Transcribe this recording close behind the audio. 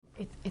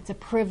it's a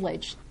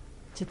privilege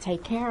to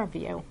take care of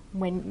you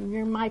when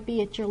you might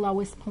be at your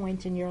lowest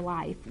point in your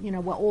life. You know,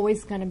 we're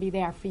always going to be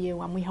there for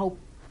you, and we hope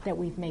that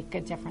we make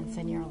a difference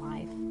in your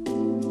life.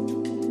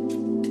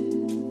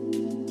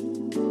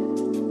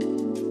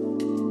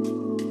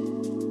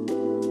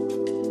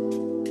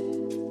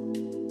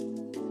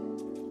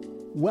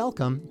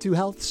 Welcome to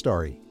Health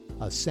Story,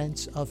 a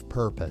sense of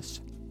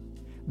purpose.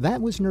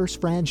 That was Nurse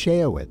Fran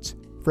Shayowitz.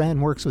 Fran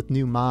works with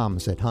new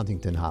moms at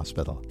Huntington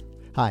Hospital.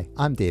 Hi,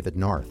 I'm David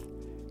North.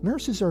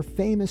 Nurses are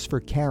famous for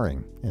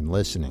caring and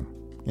listening.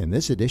 In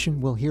this edition,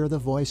 we'll hear the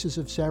voices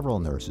of several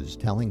nurses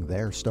telling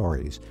their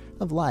stories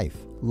of life,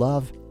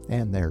 love,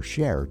 and their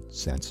shared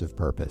sense of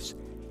purpose.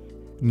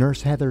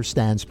 Nurse Heather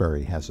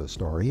Stansbury has a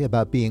story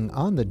about being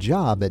on the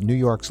job at New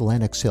York's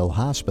Lenox Hill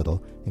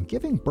Hospital and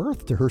giving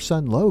birth to her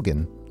son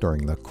Logan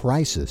during the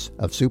crisis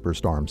of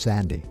Superstorm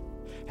Sandy.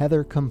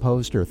 Heather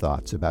composed her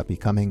thoughts about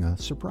becoming a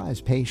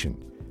surprise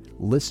patient.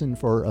 Listen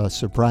for a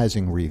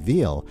surprising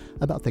reveal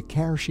about the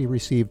care she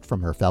received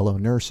from her fellow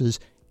nurses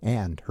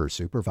and her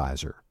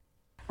supervisor.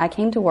 I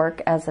came to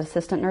work as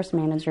assistant nurse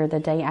manager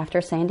the day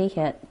after Sandy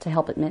hit to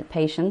help admit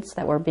patients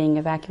that were being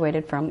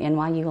evacuated from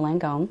NYU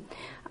Langone.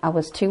 I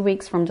was 2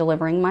 weeks from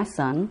delivering my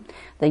son.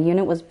 The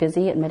unit was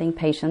busy admitting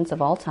patients of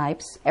all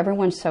types.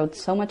 Everyone showed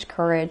so much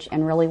courage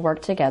and really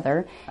worked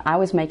together. I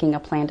was making a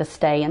plan to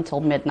stay until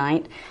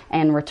midnight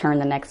and return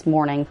the next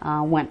morning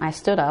when I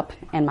stood up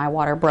and my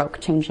water broke,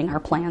 changing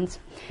our plans.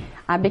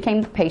 I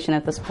became the patient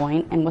at this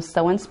point and was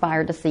so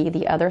inspired to see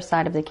the other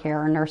side of the care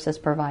our nurses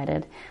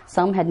provided.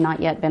 Some had not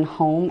yet been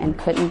home and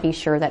couldn't be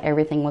sure that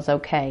everything was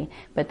okay,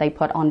 but they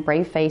put on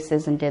brave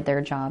faces and did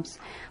their jobs.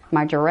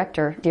 My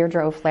director,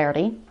 Deirdre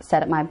O'Flaherty,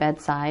 sat at my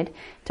bedside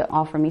to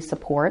offer me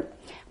support.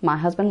 My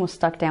husband was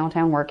stuck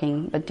downtown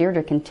working, but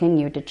Deirdre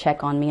continued to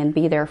check on me and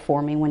be there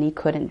for me when he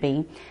couldn't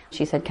be.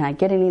 She said, "Can I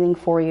get anything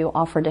for you?"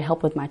 Offered to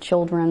help with my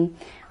children.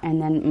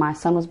 And then my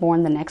son was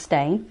born the next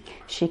day.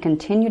 She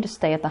continued to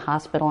stay at the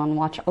hospital and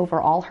watch over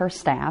all her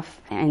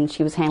staff, and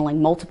she was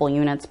handling multiple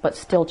units, but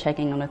still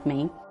checking in with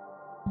me.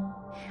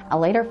 I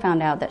later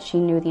found out that she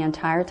knew the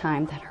entire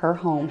time that her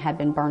home had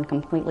been burned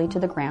completely to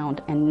the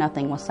ground and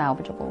nothing was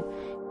salvageable.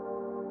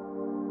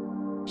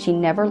 She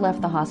never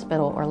left the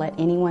hospital or let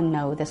anyone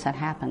know this had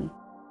happened.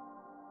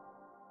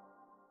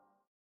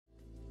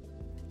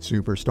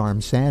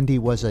 Superstorm Sandy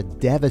was a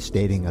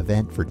devastating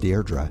event for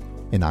Deirdre.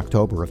 In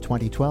October of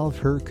 2012,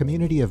 her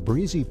community of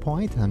Breezy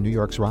Point on New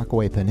York's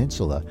Rockaway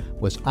Peninsula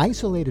was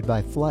isolated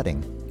by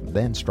flooding,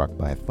 then struck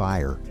by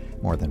fire.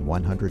 More than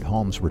 100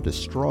 homes were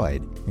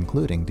destroyed,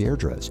 including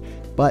Deirdre's.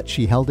 But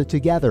she held it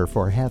together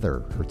for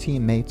Heather, her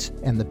teammates,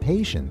 and the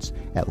patients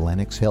at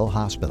Lenox Hill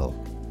Hospital.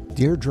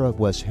 Deirdre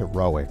was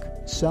heroic,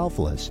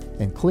 selfless,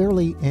 and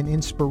clearly an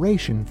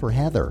inspiration for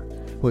Heather,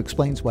 who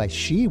explains why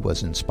she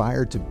was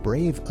inspired to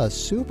brave a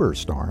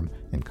superstorm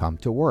and come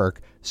to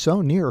work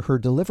so near her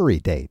delivery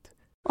date.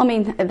 I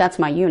mean, that's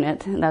my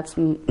unit. That's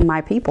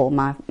my people,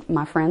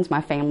 my friends,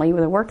 my family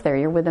that work there.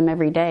 You're with them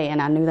every day, and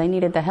I knew they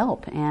needed the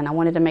help. And I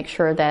wanted to make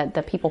sure that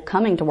the people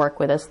coming to work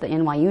with us, the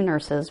NYU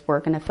nurses, were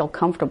going to feel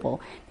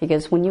comfortable.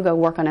 Because when you go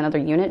work on another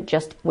unit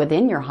just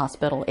within your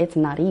hospital, it's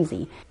not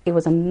easy. It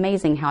was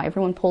amazing how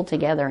everyone pulled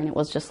together, and it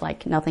was just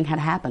like nothing had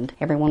happened.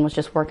 Everyone was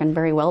just working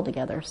very well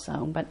together.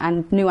 But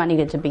I knew I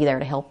needed to be there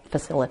to help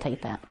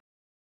facilitate that.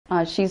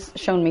 She's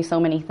shown me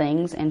so many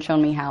things and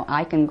shown me how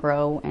I can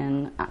grow,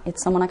 and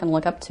it's someone I can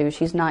look up to.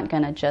 She's not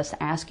going to just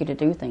ask you to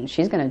do things.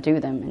 She's going to do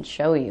them and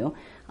show you,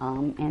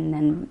 and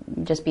then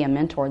just be a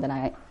mentor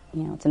that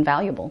it's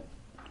invaluable,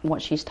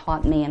 what she's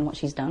taught me and what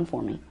she's done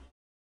for me.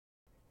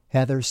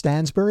 Heather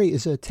Stansbury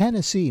is a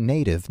Tennessee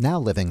native now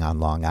living on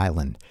Long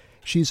Island.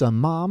 She's a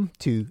mom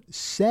to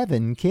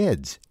 7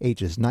 kids,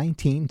 ages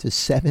 19 to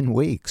 7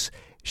 weeks.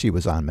 She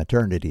was on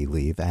maternity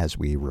leave as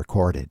we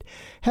recorded.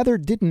 Heather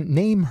didn't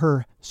name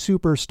her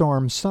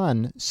superstorm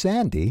son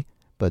Sandy,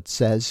 but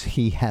says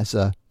he has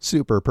a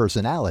super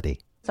personality.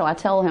 So I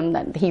tell him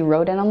that he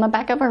rode in on the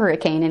back of a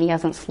hurricane and he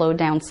hasn't slowed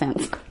down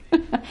since.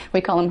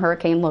 We call him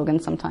Hurricane Logan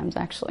sometimes,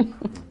 actually.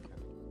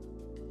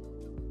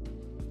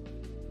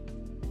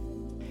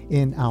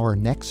 In our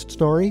next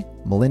story,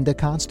 Melinda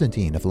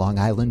Constantine of Long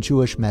Island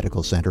Jewish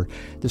Medical Center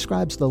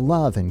describes the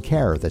love and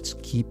care that's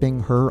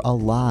keeping her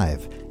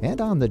alive and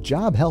on the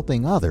job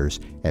helping others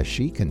as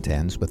she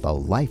contends with a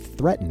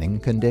life-threatening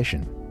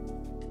condition.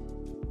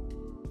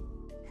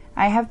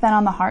 I have been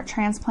on the heart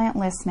transplant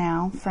list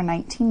now for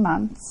 19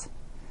 months.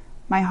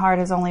 My heart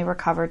has only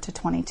recovered to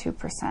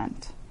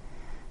 22%.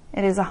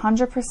 It is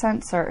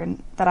 100%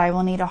 certain that I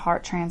will need a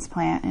heart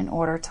transplant in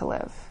order to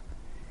live.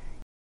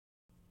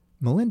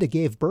 Melinda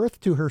gave birth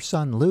to her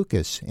son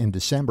Lucas in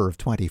December of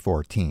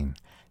 2014.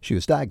 She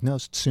was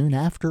diagnosed soon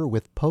after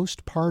with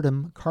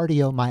postpartum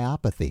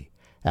cardiomyopathy.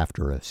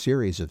 After a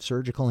series of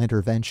surgical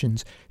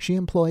interventions, she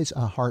employs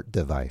a heart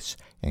device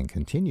and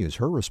continues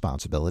her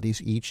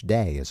responsibilities each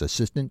day as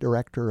Assistant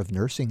Director of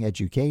Nursing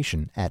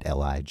Education at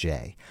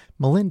LIJ.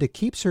 Melinda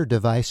keeps her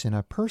device in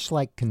a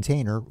purse-like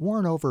container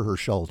worn over her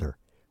shoulder.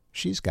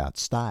 She's got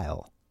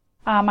style.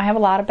 I have a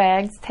lot of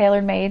bags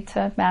tailor-made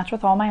to match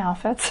with all my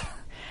outfits.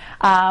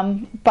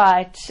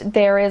 But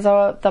there is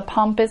the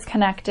pump is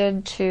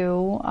connected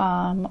to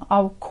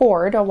a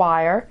cord, a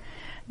wire,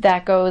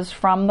 that goes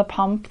from the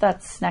pump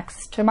that's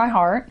next to my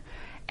heart,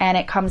 and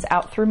it comes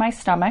out through my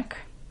stomach,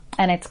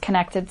 and it's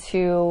connected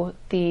to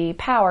the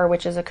power,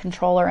 which is a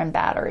controller and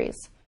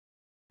batteries.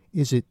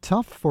 Is it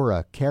tough for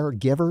a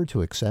caregiver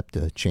to accept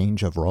a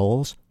change of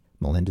roles?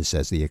 Melinda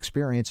says the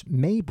experience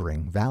may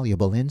bring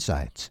valuable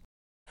insights.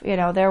 You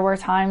know, there were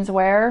times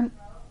where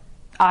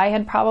I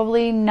had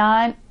probably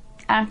not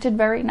acted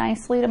very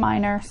nicely to my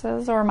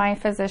nurses or my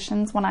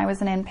physicians when I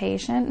was an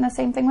inpatient, and the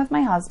same thing with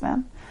my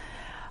husband.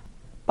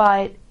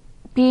 But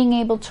being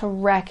able to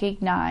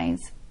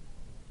recognize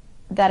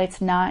that it's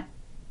not,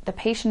 the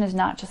patient is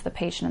not just the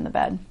patient in the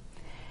bed.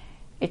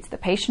 It's the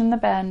patient in the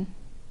bed,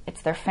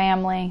 it's their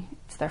family,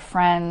 it's their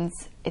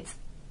friends, it's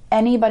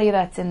anybody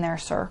that's in their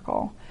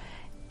circle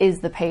is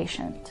the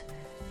patient.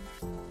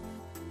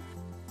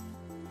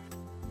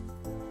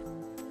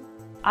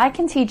 I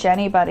can teach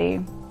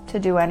anybody to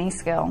do any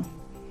skill.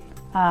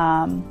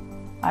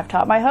 I've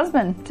taught my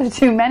husband to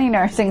do many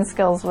nursing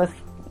skills with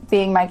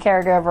being my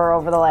caregiver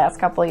over the last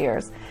couple of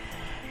years.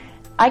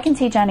 I can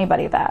teach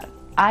anybody that.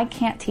 I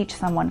can't teach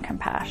someone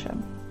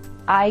compassion.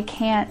 I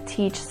can't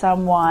teach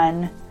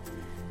someone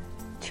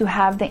to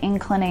have the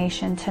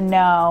inclination to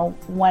know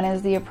when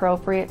is the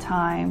appropriate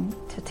time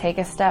to take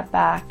a step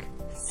back,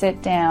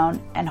 sit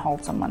down, and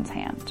hold someone's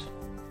hand.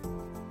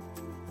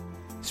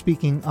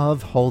 Speaking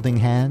of holding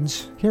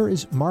hands, here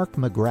is Mark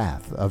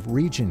McGrath of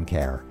Region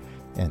Care,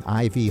 an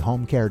IV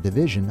home care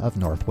division of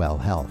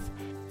Northwell Health.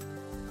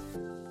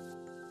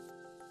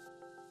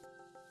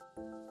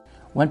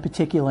 One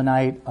particular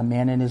night, a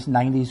man in his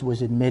 90s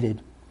was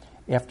admitted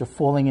after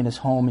falling in his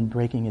home and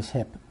breaking his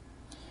hip.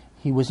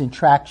 He was in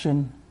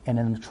traction and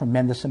in a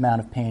tremendous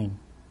amount of pain.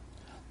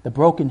 The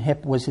broken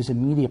hip was his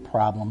immediate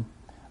problem,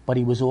 but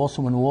he was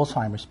also an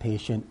Alzheimer's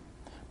patient,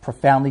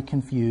 profoundly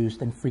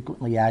confused and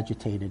frequently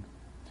agitated.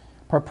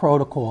 Per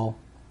protocol,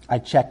 I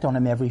checked on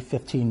him every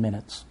 15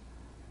 minutes.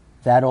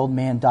 That old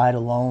man died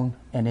alone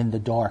and in the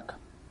dark.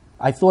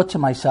 I thought to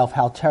myself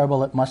how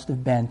terrible it must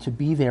have been to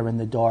be there in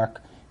the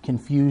dark,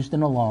 confused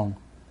and alone.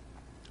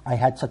 I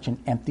had such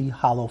an empty,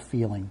 hollow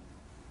feeling.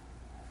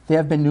 There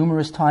have been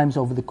numerous times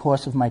over the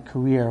course of my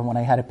career when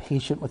I had a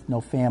patient with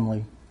no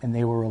family and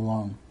they were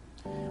alone.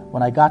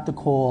 When I got the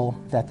call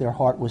that their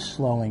heart was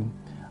slowing,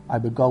 I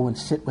would go and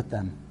sit with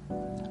them.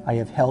 I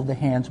have held the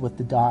hands with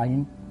the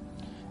dying,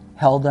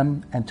 held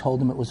them and told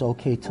them it was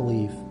okay to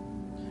leave.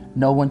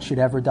 No one should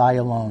ever die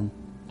alone,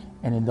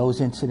 and in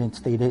those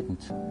incidents they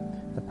didn't.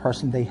 The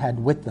person they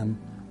had with them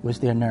was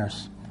their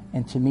nurse,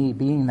 and to me,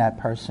 being that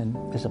person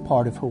is a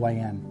part of who I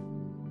am.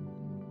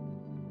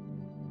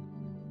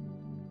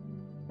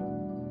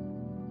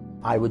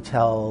 I would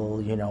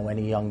tell,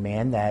 any young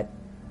man that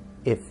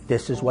if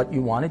this is what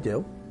you want to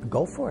do,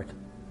 go for it.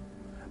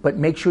 But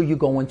make sure you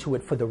go into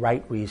it for the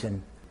right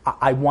reason.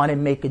 I want to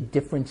make a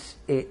difference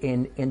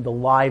in the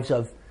lives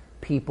of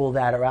people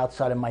that are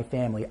outside of my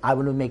family. I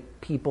want to make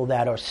people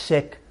that are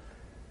sick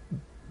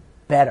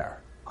better.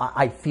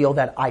 I feel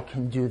that I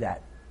can do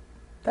that.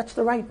 That's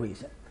the right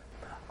reason.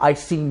 I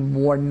see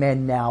more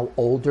men now,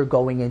 older,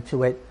 going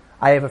into it.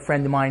 I have a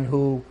friend of mine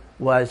who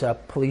was a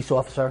police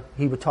officer.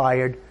 He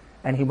retired,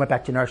 and he went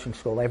back to nursing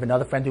school. I have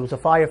another friend who was a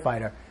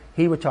firefighter.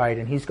 He retired,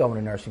 and he's going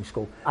to nursing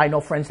school. I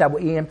know friends that were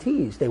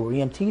EMTs. They were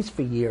EMTs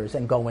for years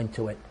and go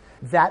into it.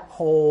 That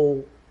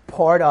whole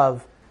part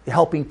of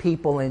helping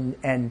people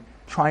and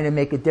trying to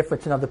make a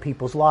difference in other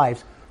people's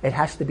lives, it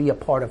has to be a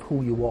part of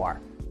who you are.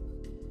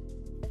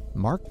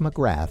 Mark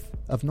McGrath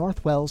of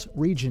Northwell's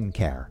Region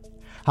Care.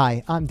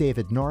 Hi, I'm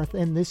David North,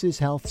 and this is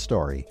Health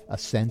Story, a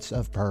sense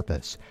of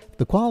purpose.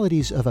 The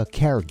qualities of a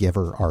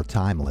caregiver are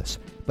timeless,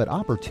 but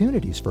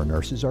opportunities for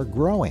nurses are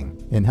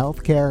growing in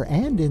healthcare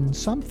and in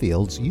some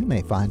fields you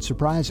may find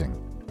surprising.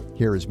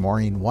 Here is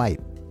Maureen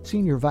White,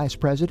 Senior Vice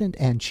President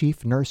and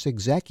Chief Nurse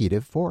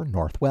Executive for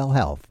Northwell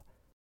Health.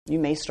 You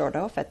may start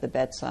off at the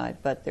bedside,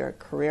 but there are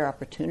career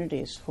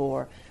opportunities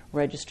for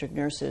registered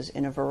nurses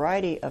in a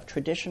variety of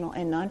traditional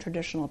and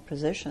non-traditional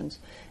positions.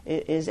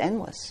 It is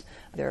endless.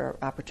 There are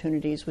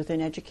opportunities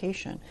within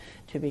education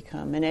to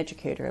become an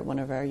educator at one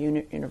of our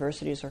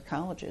universities or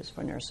colleges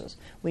for nurses.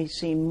 We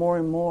see more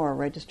and more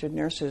registered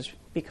nurses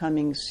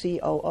becoming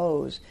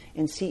COOs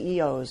and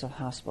CEOs of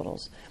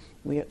hospitals.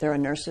 There are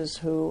nurses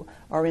who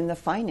are in the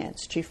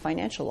finance, chief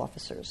financial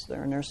officers.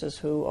 There are nurses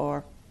who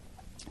are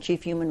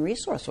chief human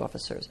resource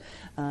officers.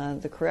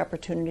 The career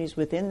opportunities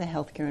within the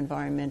healthcare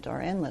environment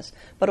are endless,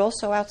 but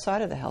also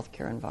outside of the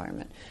healthcare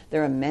environment.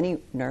 There are many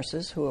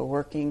nurses who are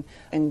working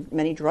in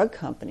many drug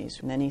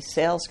companies, many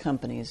sales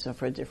companies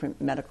for different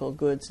medical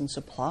goods and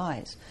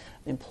supplies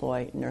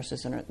employ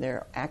nurses, and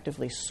they're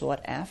actively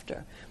sought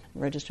after.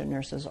 Registered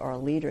nurses are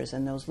leaders,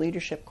 and those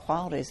leadership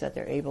qualities that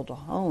they're able to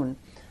hone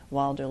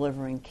while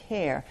delivering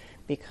care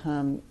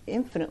become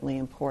infinitely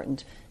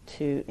important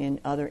in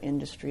other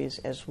industries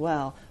as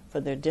well, for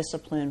their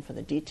discipline, for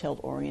the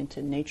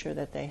detailed-oriented nature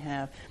that they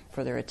have,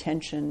 for their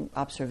attention,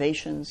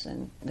 observations,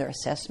 and their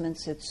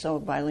assessments. It's so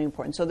vitally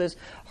important. So there's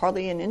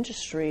hardly an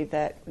industry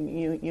that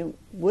you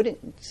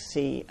wouldn't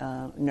see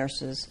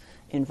nurses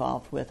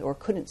involved with, or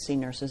couldn't see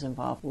nurses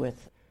involved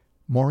with.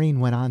 Maureen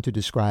went on to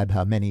describe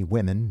how many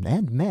women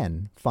and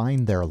men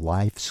find their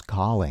life's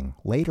calling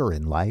later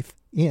in life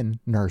in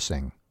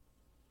nursing.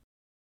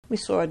 We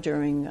saw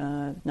during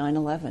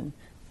 9/11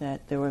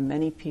 that there were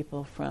many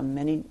people from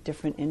many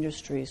different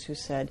industries who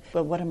said,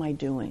 well, what am I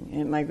doing?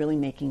 Am I really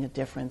making a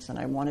difference? And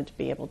I wanted to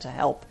be able to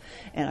help.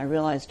 And I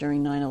realized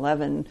during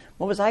 9/11,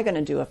 what was I going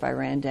to do if I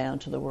ran down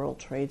to the World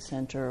Trade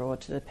Center or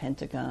to the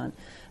Pentagon?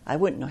 I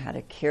wouldn't know how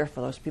to care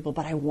for those people,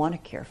 but I want to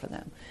care for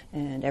them.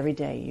 And every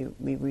day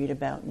we read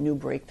about new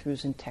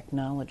breakthroughs in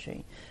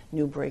technology,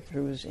 new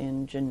breakthroughs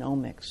in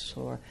genomics,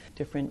 or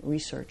different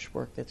research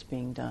work that's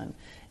being done.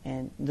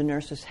 And the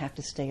nurses have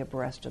to stay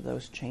abreast of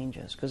those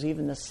changes, because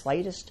even the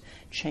slightest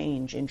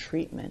change in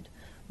treatment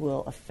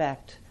will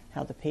affect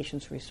how the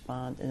patients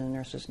respond, and the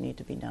nurses need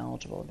to be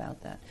knowledgeable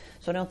about that.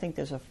 So I don't think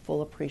there's a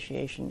full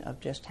appreciation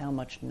of just how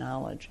much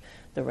knowledge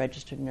the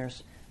registered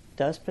nurse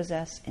does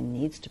possess and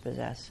needs to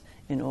possess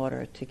in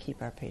order to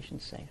keep our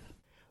patients safe.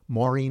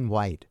 Maureen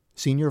White,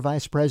 Senior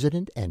Vice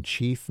President and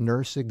Chief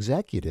Nurse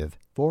Executive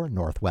for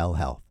Northwell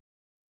Health.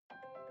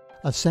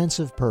 A sense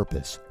of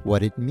purpose,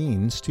 what it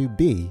means to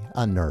be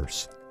a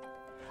nurse.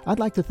 I'd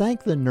like to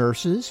thank the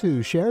nurses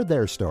who shared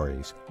their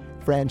stories: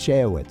 Fran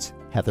Shayowitz,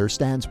 Heather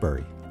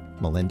Stansbury,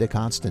 Melinda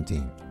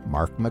Constantine,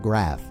 Mark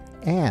McGrath,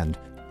 and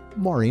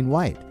Maureen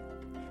White.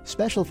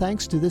 Special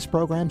thanks to this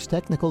program's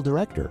technical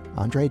director,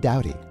 Andre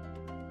Dowdy.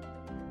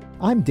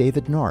 I'm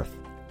David North.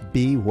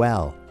 Be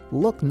well.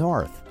 Look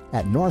north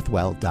at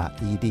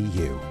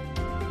northwell.edu.